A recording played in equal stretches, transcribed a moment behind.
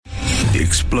The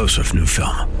explosive new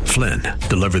film, Flynn,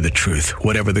 deliver the truth,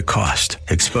 whatever the cost,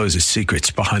 exposes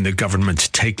secrets behind the government's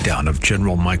takedown of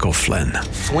General Michael Flynn.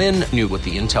 Flynn knew what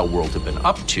the intel world had been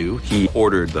up to. He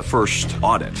ordered the first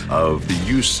audit of the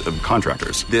use of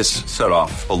contractors. This set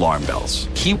off alarm bells.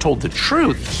 He told the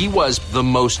truth. He was the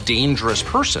most dangerous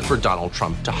person for Donald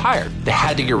Trump to hire. They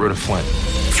had to get rid of Flynn.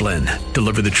 Flynn,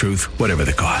 deliver the truth, whatever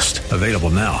the cost. Available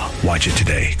now. Watch it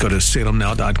today. Go to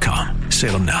salemnow.com.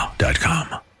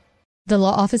 salemnow.com. The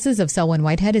law offices of Selwyn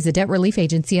Whitehead is a debt relief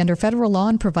agency under federal law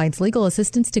and provides legal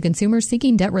assistance to consumers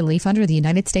seeking debt relief under the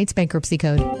United States Bankruptcy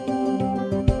Code.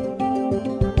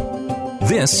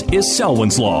 This is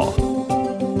Selwyn's Law.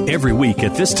 Every week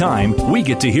at this time, we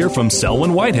get to hear from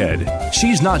Selwyn Whitehead.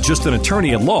 She's not just an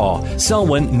attorney at law.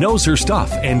 Selwyn knows her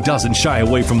stuff and doesn't shy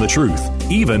away from the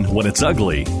truth, even when it's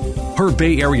ugly. Her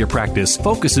Bay Area practice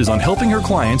focuses on helping her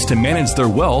clients to manage their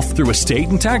wealth through estate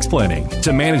and tax planning,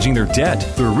 to managing their debt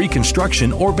through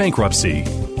reconstruction or bankruptcy.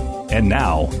 And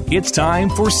now, it's time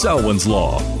for Selwyn's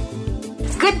Law.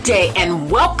 Good day and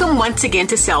welcome once again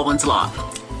to Selwyn's Law.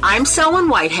 I'm Selwyn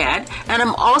Whitehead, and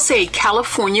I'm also a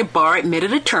California Bar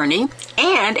Admitted Attorney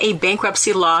and a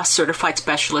bankruptcy law certified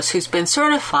specialist who's been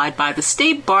certified by the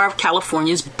State Bar of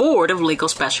California's Board of Legal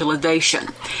Specialization.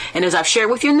 And as I've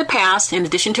shared with you in the past, in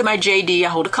addition to my JD, I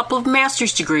hold a couple of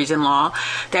master's degrees in law.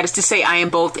 That is to say, I am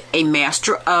both a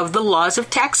master of the laws of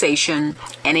taxation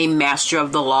and a master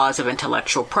of the laws of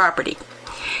intellectual property.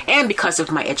 And because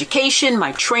of my education,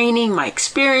 my training, my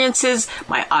experiences,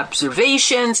 my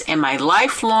observations, and my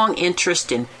lifelong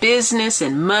interest in business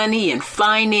and money and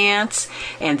finance,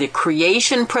 and the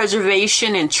creation,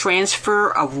 preservation, and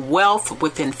transfer of wealth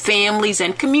within families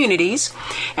and communities,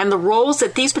 and the roles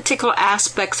that these particular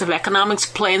aspects of economics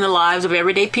play in the lives of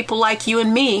everyday people like you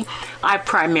and me, I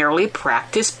primarily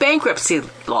practice bankruptcy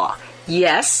law.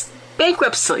 Yes,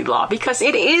 bankruptcy law, because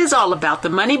it is all about the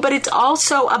money, but it's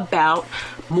also about,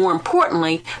 more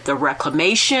importantly, the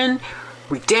reclamation,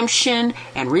 redemption,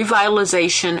 and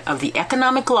revitalization of the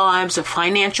economic lives of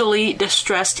financially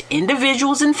distressed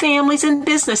individuals and families and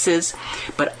businesses,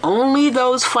 but only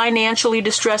those financially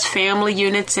distressed family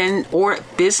units and or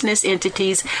business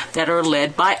entities that are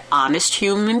led by honest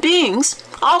human beings,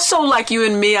 also like you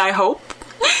and me, I hope.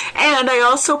 And I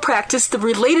also practice the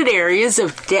related areas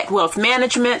of debt wealth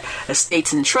management,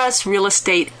 estates and trusts, real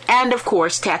estate, and of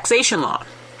course, taxation law.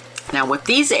 Now, with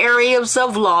these areas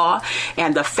of law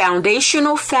and the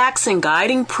foundational facts and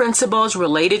guiding principles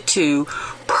related to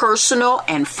personal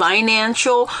and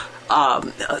financial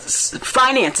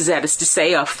finances, that is to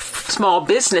say, of small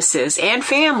businesses and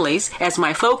families as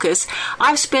my focus,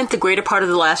 I've spent the greater part of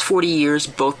the last 40 years,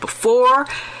 both before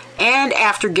and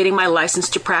after getting my license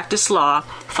to practice law,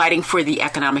 fighting for the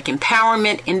economic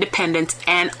empowerment, independence,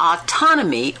 and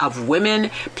autonomy of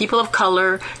women, people of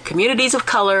color, communities of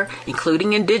color,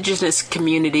 including indigenous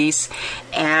communities.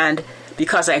 And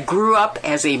because I grew up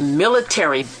as a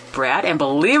military brat, and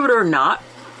believe it or not,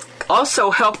 also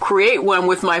helped create one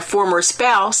with my former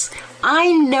spouse,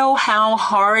 I know how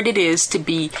hard it is to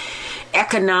be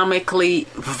economically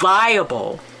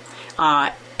viable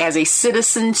as a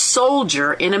citizen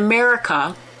soldier in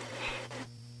America,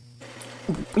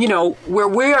 you know, where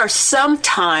we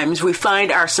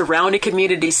find our surrounding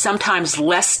communities sometimes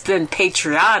less than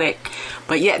patriotic,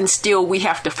 but yet and still we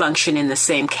have to function in the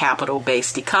same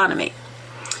capital-based economy.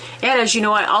 And as you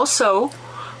know, I also,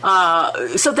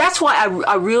 so that's why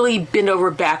I really bend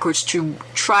over backwards to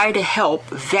try to help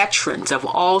veterans of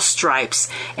all stripes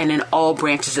and in all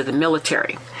branches of the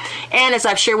military. And as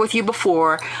I've shared with you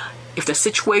before, if the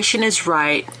situation is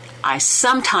right, I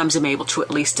sometimes am able to at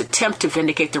least attempt to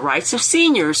vindicate the rights of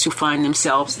seniors who find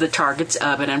themselves the targets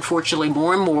of, and unfortunately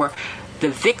more and more, the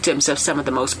victims of some of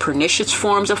the most pernicious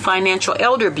forms of financial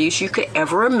elder abuse you could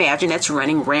ever imagine that's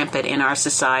running rampant in our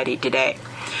society today.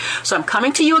 So I'm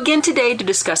coming to you again today to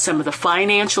discuss some of the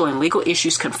financial and legal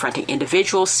issues confronting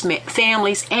individuals,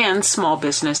 families, and small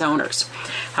business owners.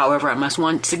 However, I must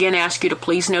once again ask you to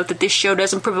please note that this show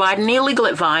doesn't provide any legal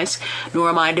advice, nor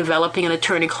am I developing an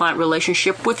attorney-client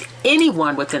relationship with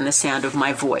anyone within the sound of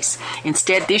my voice.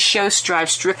 Instead, this show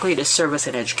strives strictly to serve as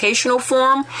an educational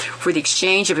forum for the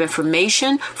exchange of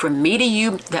information from me to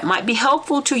you that might be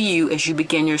helpful to you as you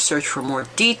begin your search for more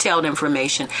detailed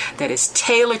information that is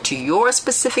tailored to your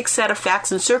specific set of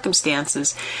facts and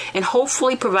circumstances, and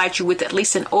hopefully provide you with at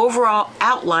least an overall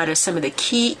outline of some of the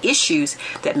key issues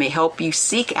that may help you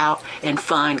seek out and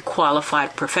find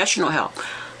qualified professional help.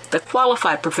 The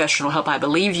qualified professional help I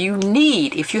believe you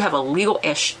need if you have a legal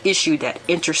issue that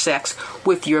intersects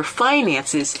with your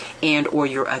finances and or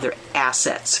your other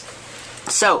assets.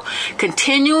 So,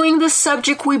 continuing the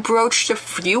subject we broached a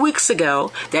few weeks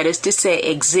ago, that is to say,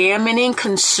 examining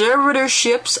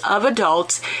conservatorships of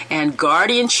adults and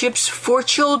guardianships for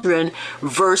children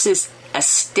versus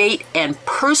estate and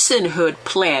personhood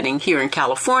planning here in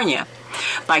California,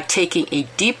 by taking a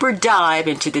deeper dive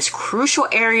into this crucial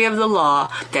area of the law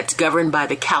that's governed by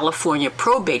the California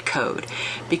Probate Code.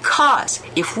 Because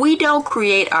if we don't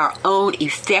create our own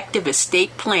effective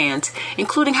estate plans,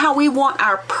 including how we want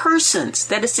our persons,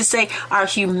 that is to say, our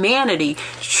humanity,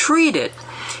 treated,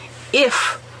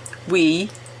 if we,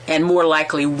 and more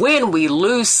likely when we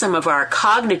lose some of our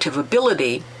cognitive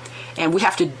ability, and we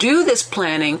have to do this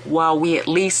planning while we at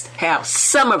least have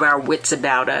some of our wits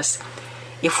about us,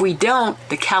 if we don't,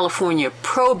 the California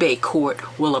Probate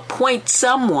Court will appoint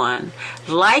someone,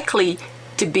 likely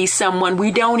to be someone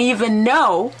we don't even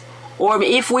know, or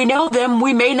if we know them,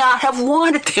 we may not have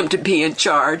wanted them to be in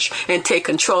charge and take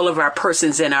control of our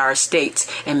persons and our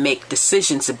estates and make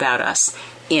decisions about us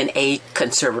in a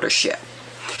conservatorship.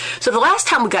 So the last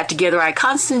time we got together, I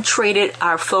concentrated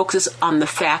our focus on the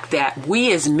fact that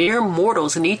we as mere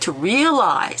mortals need to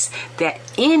realize that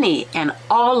any and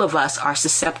all of us are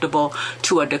susceptible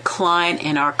to a decline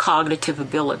in our cognitive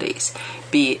abilities,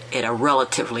 be it a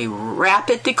relatively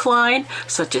rapid decline,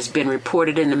 such as been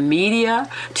reported in the media,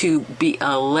 to be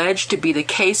alleged to be the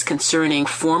case concerning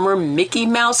former Mickey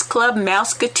Mouse Club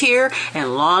Mouseketeer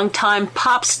and longtime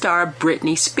pop star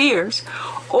Britney Spears,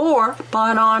 or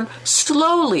brought on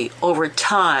slowly over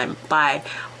time by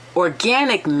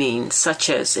organic means such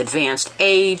as advanced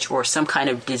age or some kind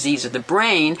of disease of the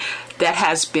brain that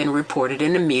has been reported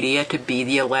in the media to be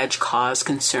the alleged cause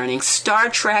concerning Star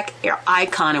Trek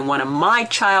icon and one of my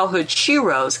childhood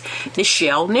heroes,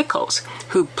 Nichelle Nichols,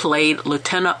 who played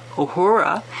Lieutenant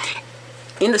Uhura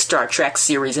in the Star Trek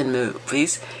series and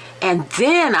movies. And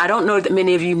then, I don't know that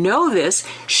many of you know this,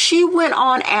 she went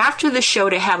on after the show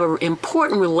to have an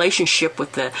important relationship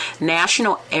with the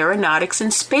National Aeronautics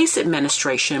and Space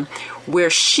Administration, where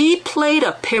she played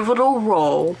a pivotal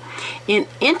role in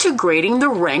integrating the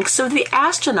ranks of the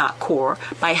astronaut corps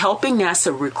by helping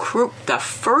NASA recruit the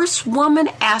first woman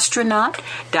astronaut,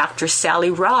 Dr.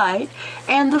 Sally Ride,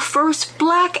 and the first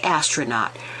black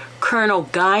astronaut, Colonel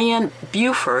Guyan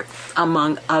Buford,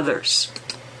 among others.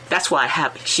 That's why I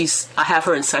have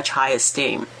her in such high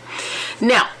esteem.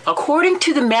 Now, according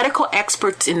to the medical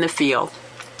experts in the field,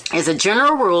 as a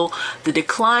general rule, the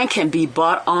decline can be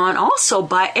brought on also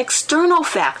by external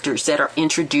factors that are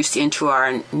introduced into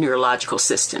our neurological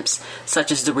systems,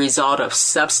 such as the result of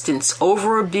substance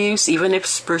overabuse, even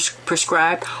if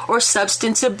prescribed, or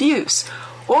substance abuse.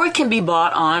 Or it can be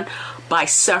brought on by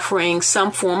suffering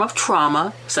some form of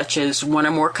trauma, such as one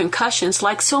or more concussions,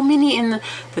 like so many in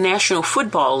the National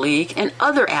Football League and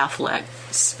other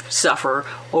athletes suffer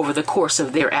over the course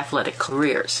of their athletic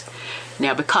careers.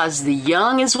 Now, because the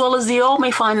young as well as the old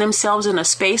may find themselves in a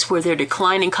space where their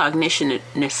declining cognition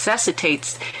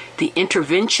necessitates the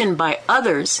intervention by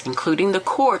others, including the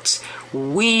courts,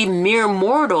 we mere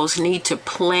mortals need to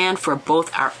plan for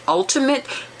both our ultimate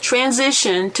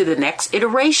transition to the next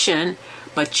iteration,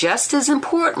 but just as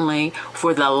importantly,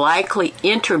 for the likely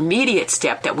intermediate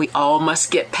step that we all must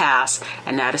get past,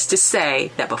 and that is to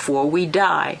say that before we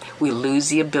die, we lose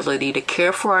the ability to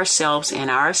care for ourselves and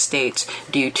our estates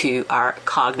due to our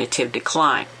cognitive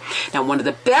decline. Now, one of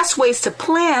the best ways to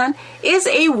plan is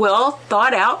a well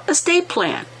thought out estate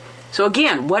plan. So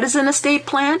again, what is an estate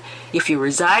plan? If you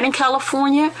reside in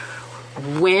California,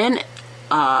 where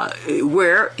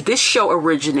this show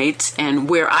originates and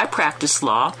where I practice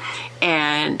law,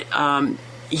 and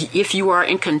if you are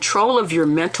in control of your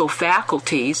mental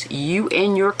faculties, you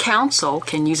and your counsel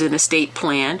can use an estate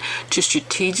plan to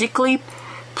strategically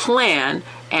plan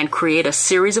and create a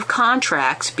series of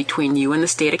contracts between you and the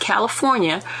state of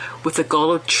California with the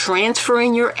goal of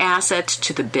transferring your assets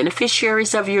to the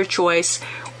beneficiaries of your choice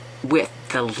with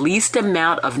the least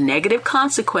amount of negative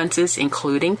consequences,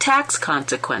 including tax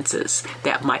consequences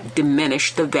that might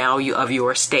diminish the value of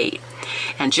your estate.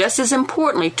 And just as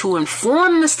importantly, to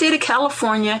inform the state of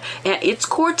California and its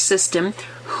court system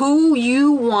who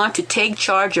you want to take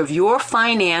charge of your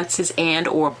finances and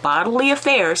or bodily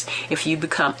affairs if you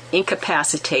become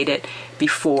incapacitated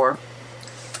before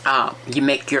you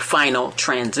make your final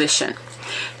transition.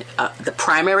 The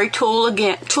primary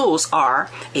tools are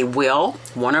a will,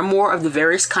 one or more of the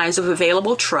various kinds of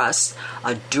available trusts,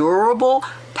 a durable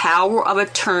power of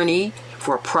attorney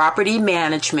for property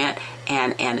management,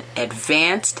 and an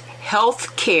advanced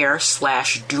health care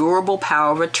 / durable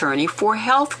power of attorney for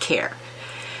health care.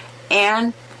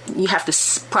 And You have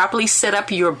to properly set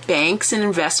up your banks and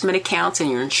investment accounts and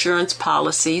your insurance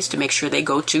policies to make sure they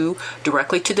go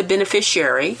directly to the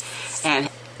beneficiary and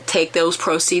take those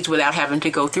proceeds without having to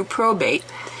go through probate.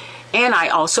 And I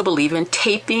also believe in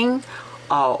taping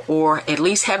or at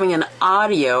least having an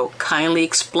audio kindly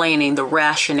explaining the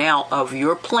rationale of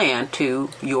your plan to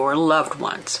your loved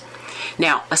ones.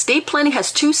 Now, estate planning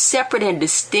has two separate and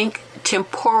distinct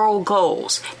temporal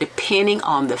goals depending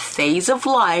on the phase of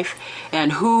life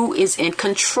and who is in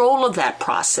control of that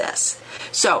process.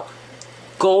 So,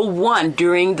 Goal 1,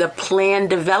 during the plan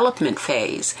development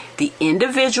phase, the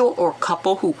individual or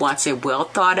couple who wants a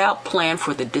well-thought-out plan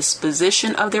for the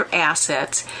disposition of their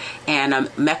assets and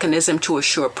a mechanism to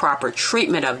assure proper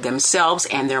treatment of themselves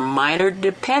and their minor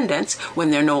dependents when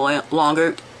they're no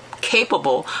longer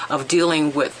capable of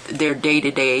dealing with their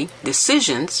day-to-day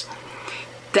decisions,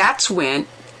 that's when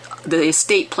the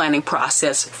estate planning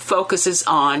process focuses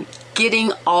on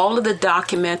getting all of the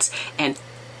documents and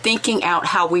thinking out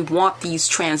how we want these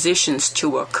transitions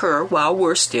to occur while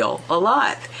we're still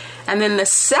alive. And then the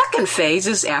second phase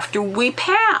is after we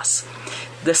pass.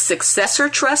 The successor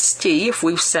trustee, if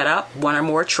we've set up one or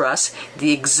more trusts,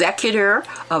 the executor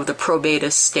of the probate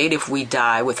estate if we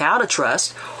die without a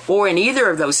trust, or in either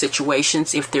of those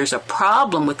situations, if there's a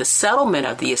problem with the settlement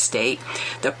of the estate,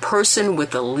 the person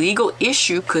with the legal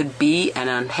issue could be an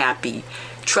unhappy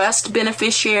trust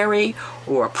beneficiary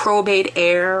or a probate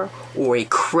heir or a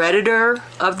creditor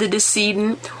of the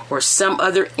decedent or some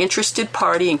other interested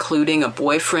party, including a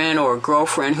boyfriend or a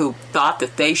girlfriend who thought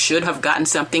that they should have gotten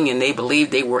something and they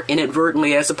believed they were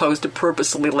inadvertently as opposed to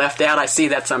purposely left out. I see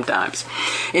that sometimes.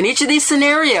 In each of these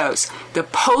scenarios, the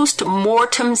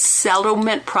post-mortem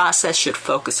settlement process should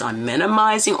focus on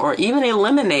minimizing or even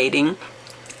eliminating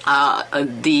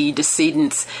the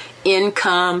decedent's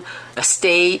income,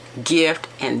 estate, gift,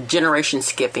 and generation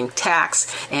skipping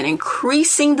tax, and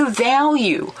increasing the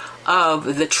value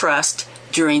of the trust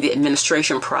during the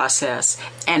administration process,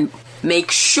 and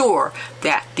make sure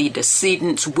that the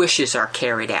decedent's wishes are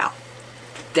carried out.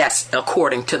 That's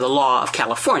according to the law of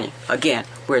California, again,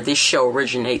 where this show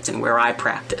originates and where I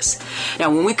practice. Now,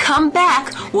 when we come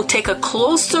back, we'll take a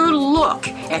closer look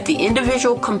at the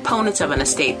individual components of an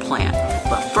estate plan.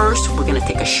 But first, we're going to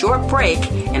take a short break,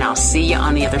 and I'll see you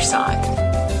on the other side.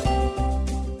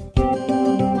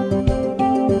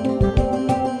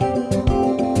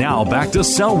 Now back to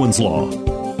Selwyn's Law.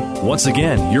 Once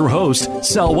again, your host,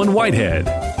 Selwyn Whitehead.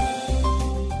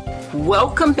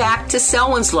 Welcome back to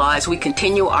Selwyn's Law as we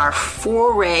continue our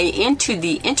foray into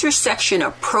the intersection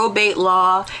of probate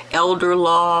law, elder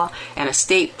law, and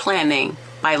estate planning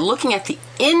by looking at the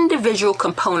individual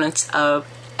components of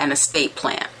an estate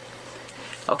plan.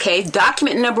 Okay,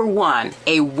 document number 1,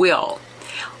 a will.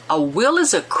 A will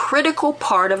is a critical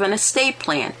part of an estate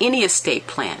plan, any estate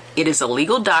plan. It is a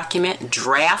legal document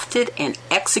drafted and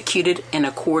executed in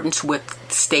accordance with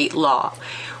state law,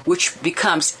 which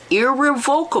becomes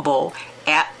irrevocable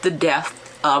at the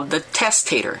death of the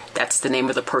testator. That's the name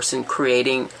of the person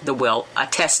creating the will, a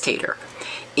testator.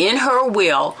 In her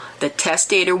will, the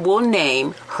testator will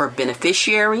name her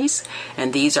beneficiaries,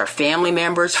 and these are family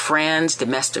members, friends,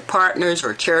 domestic partners,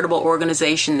 or charitable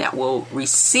organization that will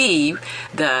receive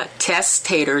the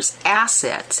testator's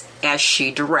assets as she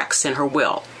directs in her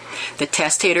will. The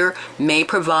testator may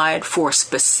provide for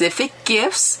specific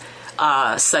gifts,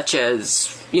 such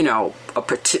as, a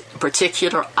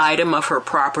particular item of her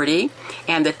property,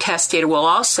 and the testator will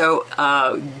also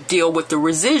deal with the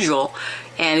residual,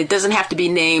 and it doesn't have to be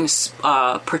names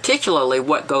particularly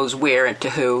what goes where and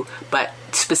to who, but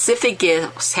specific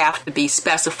gifts have to be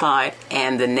specified,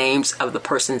 and the names of the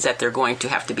persons that they're going to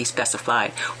have to be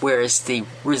specified, whereas the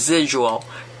residual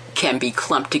can be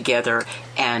clumped together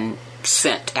and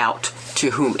sent out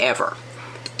to whomever.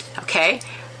 Okay?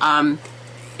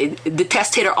 The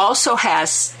testator also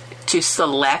has to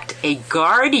select a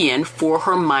guardian for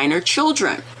her minor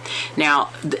children. Now,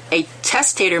 a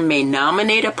testator may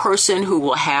nominate a person who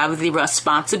will have the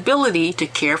responsibility to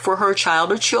care for her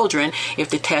child or children if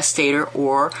the testator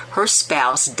or her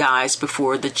spouse dies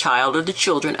before the child or the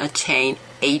children attain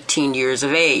 18 years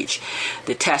of age.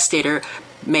 The testator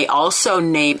may also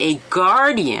name a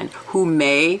guardian who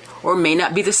may or may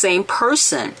not be the same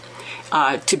person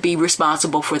to be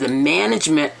responsible for the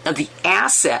management of the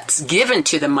assets given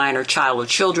to the minor child or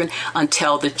children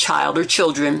until the child or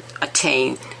children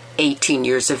attain 18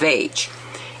 years of age.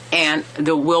 And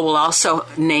the will also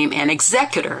name an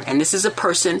executor, and this is a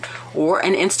person or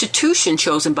an institution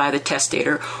chosen by the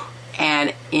testator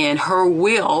and in her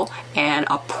will and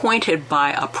appointed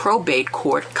by a probate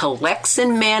court, collects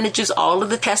and manages all of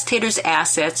the testator's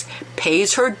assets,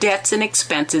 pays her debts and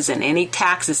expenses and any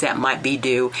taxes that might be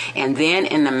due, and then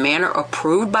in the manner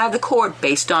approved by the court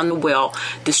based on the will,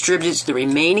 distributes the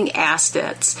remaining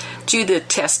assets to the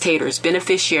testator's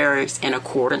beneficiaries in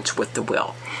accordance with the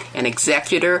will. An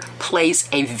executor plays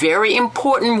a very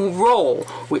important role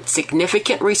with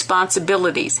significant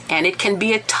responsibilities, and it can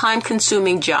be a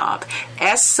time-consuming job.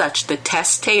 As such, the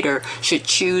testator should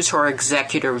choose her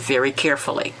executor very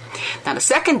carefully. Now, the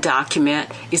second document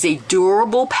is a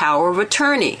durable power of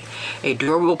attorney. A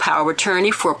durable power of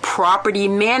attorney for property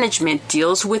management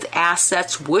deals with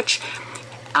assets which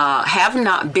have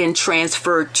not been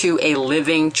transferred to a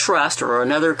living trust or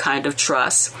another kind of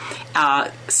trust.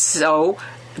 So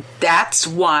that's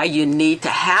why you need to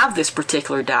have this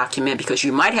particular document, because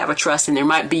you might have a trust and there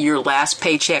might be your last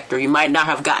paycheck, or you might not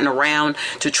have gotten around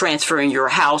to transferring your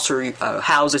house or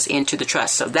houses into the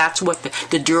trust. So that's what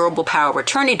the durable power of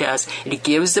attorney does. It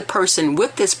gives the person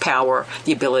with this power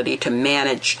the ability to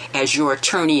manage as your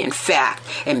attorney in fact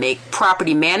and make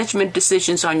property management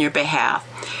decisions on your behalf.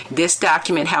 This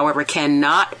document, however,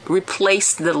 cannot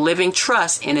replace the living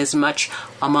trust inasmuch,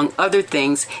 among other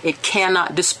things, it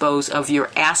cannot dispose of your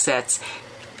assets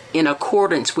in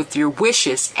accordance with your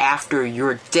wishes after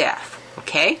your death.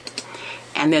 Okay?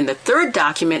 And then the third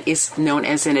document is known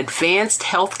as an Advanced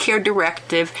Healthcare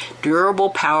Directive, Durable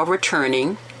Power of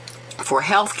Attorney for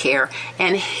Healthcare,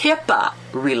 and HIPAA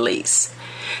release.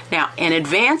 Now, an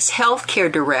Advanced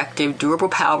Healthcare Directive, Durable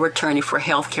Power of Attorney for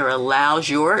Healthcare allows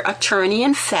your attorney,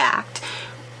 in fact,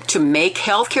 to make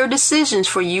healthcare decisions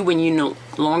for you when you no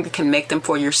longer can make them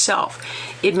for yourself.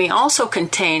 It may also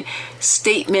contain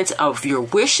statements of your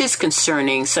wishes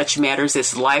concerning such matters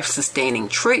as life-sustaining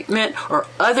treatment or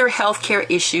other healthcare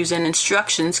issues, and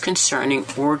instructions concerning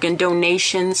organ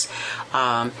donations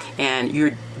and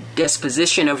your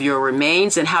disposition of your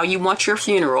remains and how you want your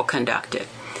funeral conducted.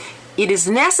 It is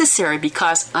necessary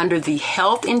because under the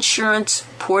Health Insurance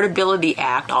Portability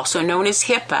Act, also known as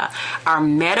HIPAA, our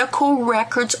medical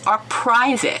records are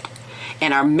private,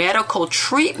 and our medical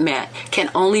treatment can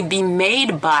only be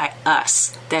made by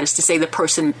us. That is to say, the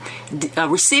person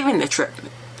receiving the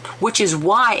treatment, which is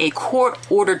why a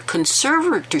court-ordered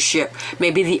conservatorship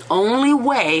may be the only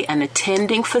way an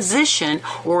attending physician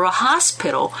or a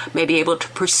hospital may be able to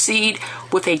proceed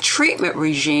with a treatment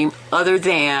regime other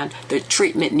than the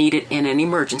treatment needed in an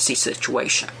emergency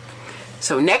situation.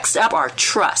 So next up are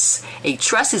trusts. A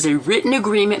trust is a written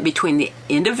agreement between the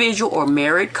individual or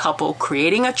married couple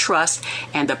creating a trust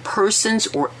and the persons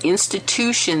or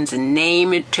institutions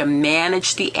named to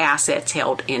manage the assets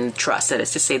held in the trust, that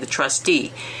is to say, the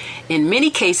trustee. In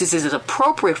many cases, it is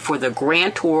appropriate for the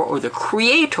grantor or the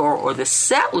creator or the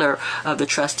settlor of the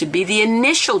trust to be the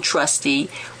initial trustee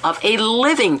of a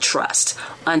living trust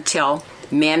until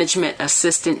management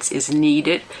assistance is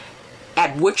needed,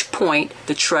 at which point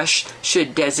the trust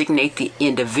should designate the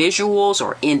individuals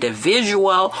or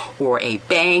individual or a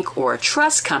bank or a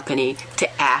trust company to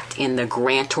act in the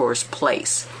grantor's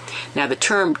place. Now, the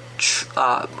term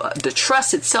the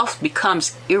trust itself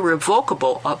becomes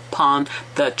irrevocable upon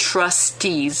the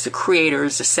trustees, the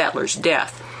creators, the settlor's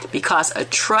death, because a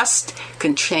trust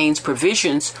contains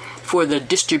provisions for the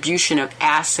distribution of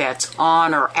assets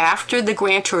on or after the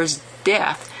grantor's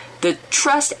death. The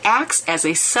trust acts as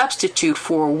a substitute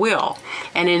for a will,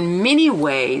 and in many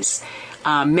ways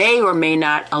may or may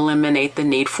not eliminate the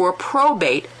need for a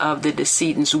probate of the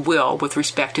decedent's will with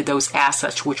respect to those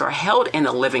assets which are held in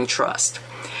a living trust.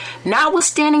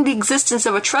 Notwithstanding the existence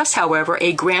of a trust, however,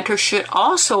 a grantor should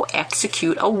also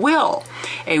execute a will.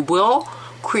 A will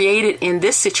created in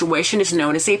this situation is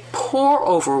known as a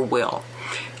pour-over will,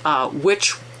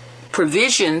 which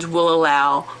provisions will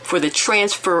allow for the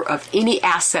transfer of any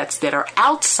assets that are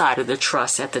outside of the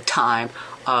trust at the time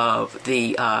of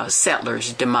the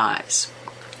settler's demise.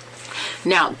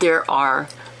 Now, there are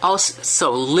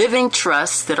also living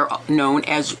trusts that are known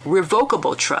as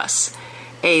revocable trusts.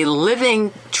 A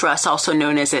living trust, also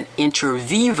known as an inter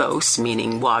vivos,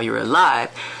 meaning while you're alive,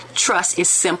 trust is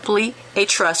simply a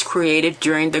trust created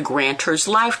during the grantor's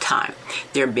lifetime.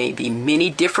 There may be many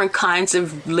different kinds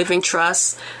of living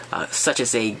trusts, such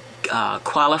as a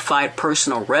qualified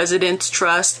personal residence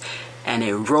trust, an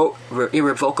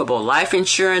irrevocable life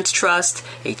insurance trust,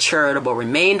 a charitable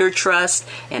remainder trust,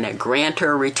 and a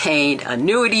grantor retained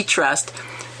annuity trust.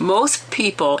 Most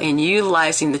people, in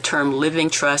utilizing the term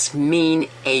living trust, mean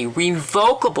a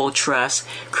revocable trust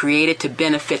created to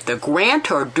benefit the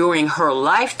grantor during her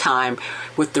lifetime,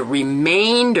 with the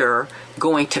remainder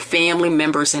going to family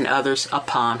members and others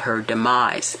upon her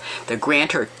demise. The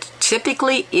grantor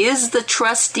typically is the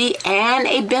trustee and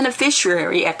a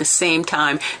beneficiary at the same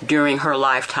time during her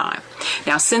lifetime.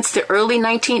 Now, since the early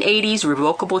 1980s,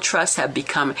 revocable trusts have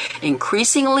become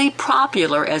increasingly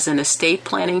popular as an estate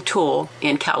planning tool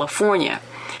in California.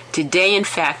 Today, in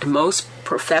fact, most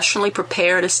professionally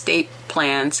prepared estate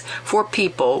plans for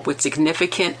people with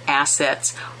significant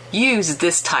assets use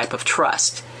this type of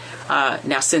trust.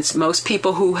 Now, since most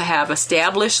people who have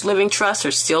established living trusts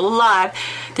are still alive,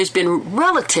 there's been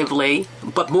relatively,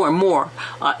 but more and more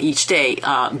each day,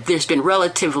 there's been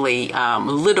relatively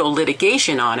little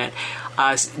litigation on it.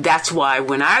 That's why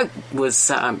when I was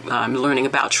learning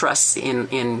about trusts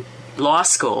in law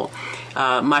school,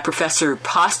 my professor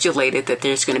postulated that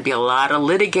there's going to be a lot of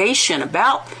litigation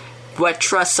about what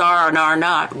trusts are and are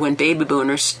not when baby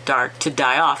boomers start to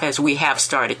die off, as we have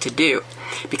started to do,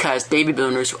 because baby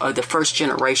boomers are the first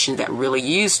generation that really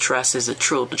use trusts as a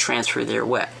tool to transfer their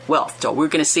wealth. So we're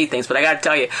going to see things, but I got to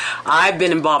tell you, I've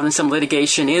been involved in some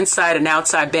litigation inside and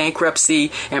outside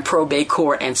bankruptcy and probate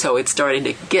court, and so it's starting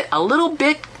to get a little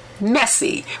bit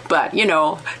messy. But,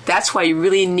 that's why you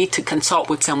really need to consult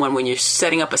with someone when you're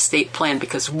setting up a estate plan,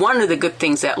 because one of the good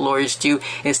things that lawyers do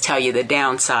is tell you the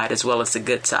downside as well as the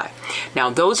good side. Now,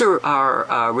 those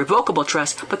are revocable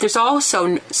trusts, but there's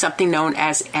also something known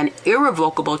as an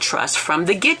irrevocable trust from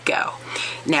the get-go.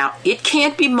 Now, it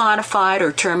can't be modified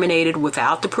or terminated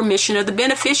without the permission of the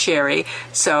beneficiary,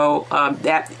 so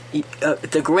that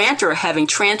the grantor, having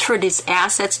transferred his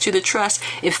assets to the trust,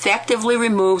 effectively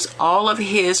removes all of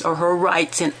his or her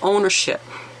rights and ownership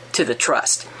to the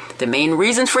trust. The main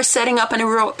reason for setting up an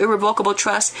irrevocable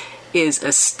trust is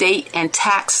estate and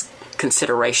tax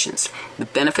considerations. The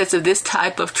benefits of this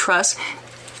type of trust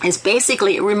is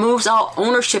basically it removes all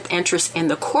ownership interest in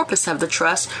the corpus of the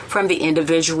trust from the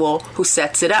individual who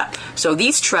sets it up. So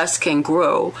these trusts can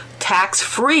grow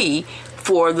tax-free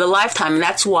for the lifetime. And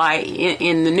that's why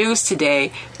in the news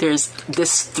today, there's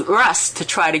this thrust to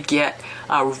try to get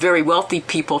very wealthy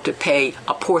people to pay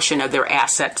a portion of their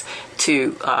assets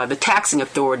to the taxing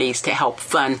authorities to help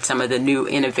fund some of the new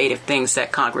innovative things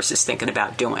that Congress is thinking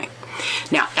about doing.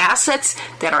 Now, assets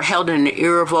that are held in an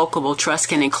irrevocable trust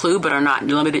can include, but are not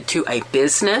limited to, a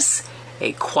business,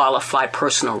 a qualified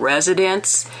personal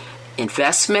residence,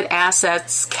 investment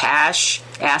assets, cash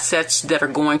assets that are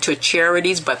going to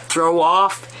charities but throw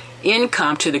off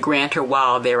income to the grantor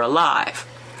while they're alive.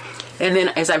 And then,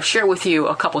 as I've shared with you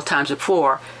a couple of times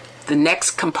before, the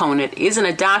next component isn't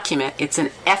a document, it's an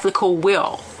ethical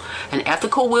will. An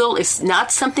ethical will is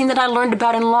not something that I learned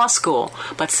about in law school,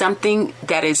 but something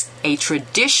that is a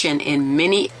tradition in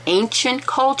many ancient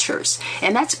cultures.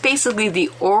 And that's basically the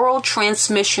oral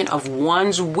transmission of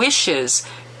one's wishes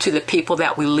to the people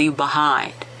that we leave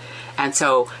behind. And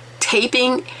so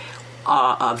taping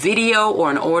a video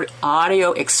or an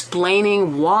audio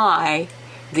explaining why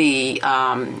the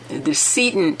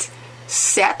decedent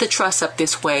set the trust up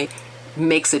this way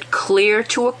makes it clear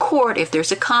to a court, if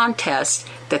there's a contest,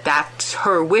 that that's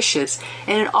her wishes,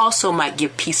 and it also might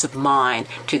give peace of mind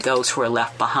to those who are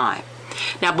left behind.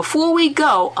 Now, before we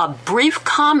go, a brief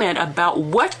comment about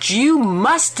what you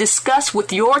must discuss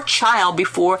with your child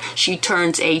before she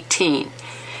turns 18.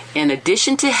 In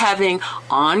addition to having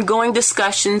ongoing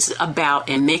discussions about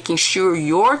and making sure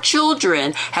your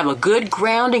children have a good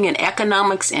grounding in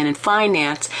economics and in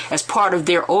finance as part of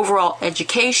their overall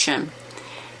education,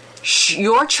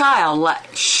 your child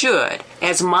should,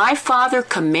 as my father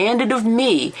commanded of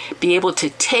me, be able to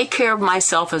take care of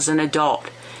myself as an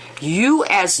adult. You,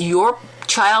 as your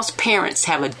child's parents,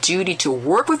 have a duty to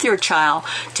work with your child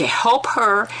to help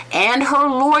her and her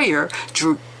lawyer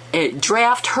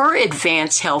draft her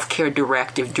advanced healthcare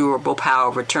directive, durable power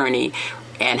of attorney,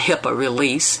 and HIPAA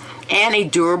release, and a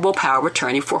durable power of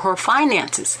attorney for her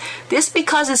finances. This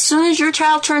because as soon as your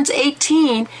child turns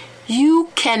 18, you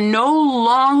can no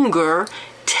longer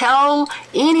tell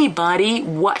anybody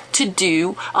what to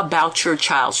do about your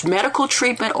child's medical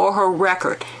treatment or her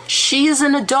record. She is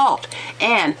an adult,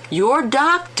 and your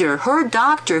doctor, her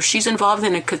doctor, if she's involved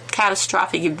in a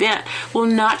catastrophic event, will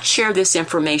not share this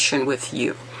information with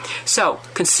you. So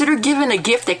consider giving a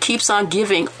gift that keeps on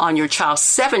giving on your child's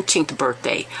 17th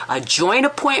birthday, a joint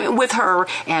appointment with her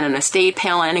and an estate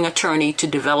planning attorney to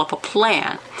develop a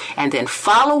plan, and then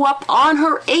follow up on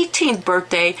her 18th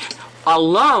birthday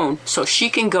alone so she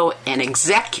can go and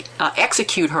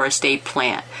execute her estate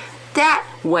plan. That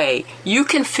way you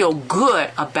can feel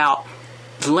good about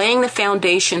laying the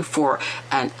foundation for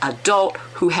an adult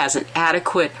who has an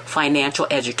adequate financial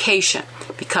education.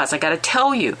 Because I got to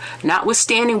tell you,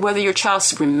 notwithstanding whether your child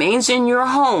remains in your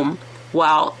home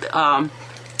while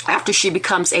after she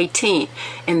becomes 18.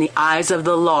 In the eyes of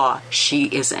the law, she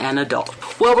is an adult.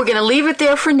 Well, we're going to leave it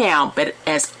there for now, but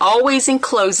as always in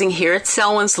closing here at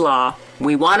Selwyn's Law,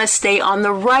 we want to stay on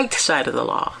the right side of the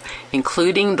law,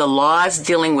 including the laws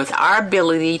dealing with our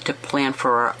ability to plan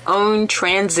for our own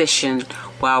transition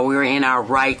while we're in our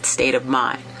right state of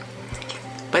mind.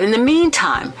 But in the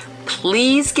meantime,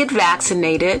 please get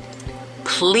vaccinated.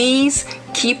 Please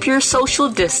keep your social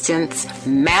distance,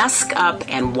 mask up,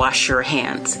 and wash your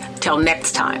hands. Till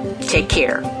next time, take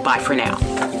care. Bye for now.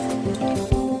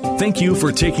 Thank you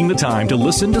for taking the time to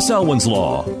listen to Selwyn's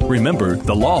Law. Remember,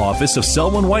 the Law Office of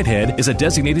Selwyn Whitehead is a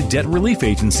designated debt relief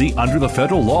agency under the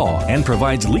federal law and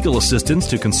provides legal assistance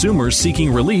to consumers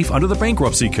seeking relief under the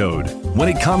Bankruptcy Code. When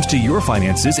it comes to your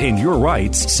finances and your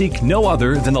rights, seek no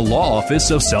other than the Law Office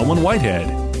of Selwyn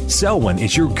Whitehead. Selwyn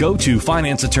is your go-to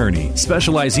finance attorney,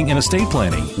 specializing in estate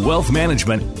planning, wealth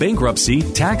management, bankruptcy,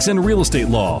 tax, and real estate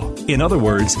law. In other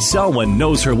words, Selwyn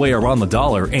knows her way around the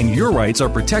dollar, and your rights are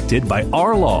protected by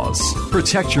our laws.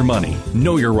 Protect your money.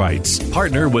 Know your rights.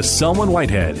 Partner with Selwyn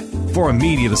Whitehead. For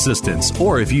immediate assistance,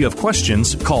 or if you have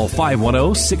questions, call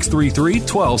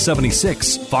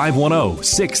 510-633-1276,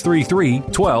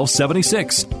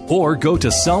 510-633-1276, or go to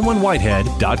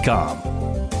selwynwhitehead.com.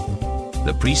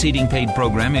 The preceding paid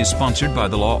program is sponsored by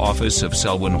the Law Office of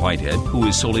Selwyn Whitehead, who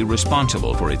is solely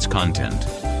responsible for its content.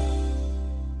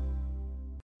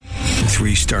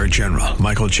 3-star General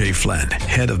Michael J. Flynn,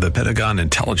 head of the Pentagon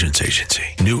Intelligence Agency,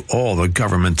 knew all the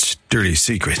government's dirty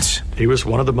secrets. He was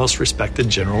one of the most respected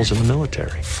generals in the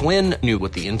military. Flynn knew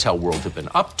what the intel world had been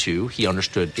up to. He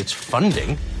understood its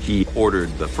funding. He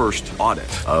ordered the first audit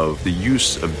of the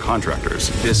use of contractors.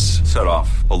 This set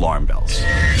off alarm bells.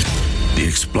 The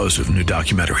explosive new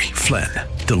documentary, Flynn,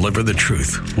 Deliver the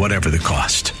Truth, Whatever the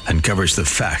Cost, uncovers the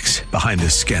facts behind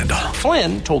this scandal.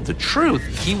 Flynn told the truth.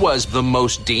 He was the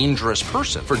most dangerous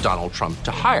person for Donald Trump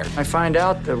to hire. I find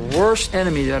out the worst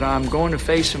enemy that I'm going to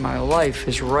face in my life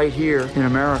is right here in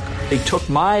America. They took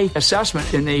my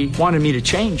assessment and they wanted me to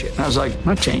change it. And I was like, I'm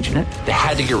not changing it. They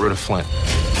had to get rid of Flynn.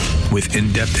 With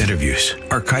in-depth interviews,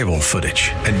 archival footage,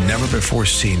 and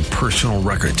never-before-seen personal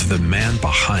records of the man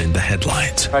behind the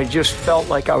headlines. I just felt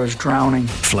like I was drowning.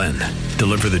 Flynn,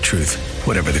 Deliver the Truth,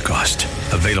 Whatever the Cost.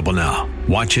 Available now.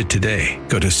 Watch it today.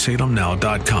 Go to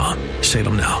salemnow.com.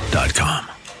 salemnow.com.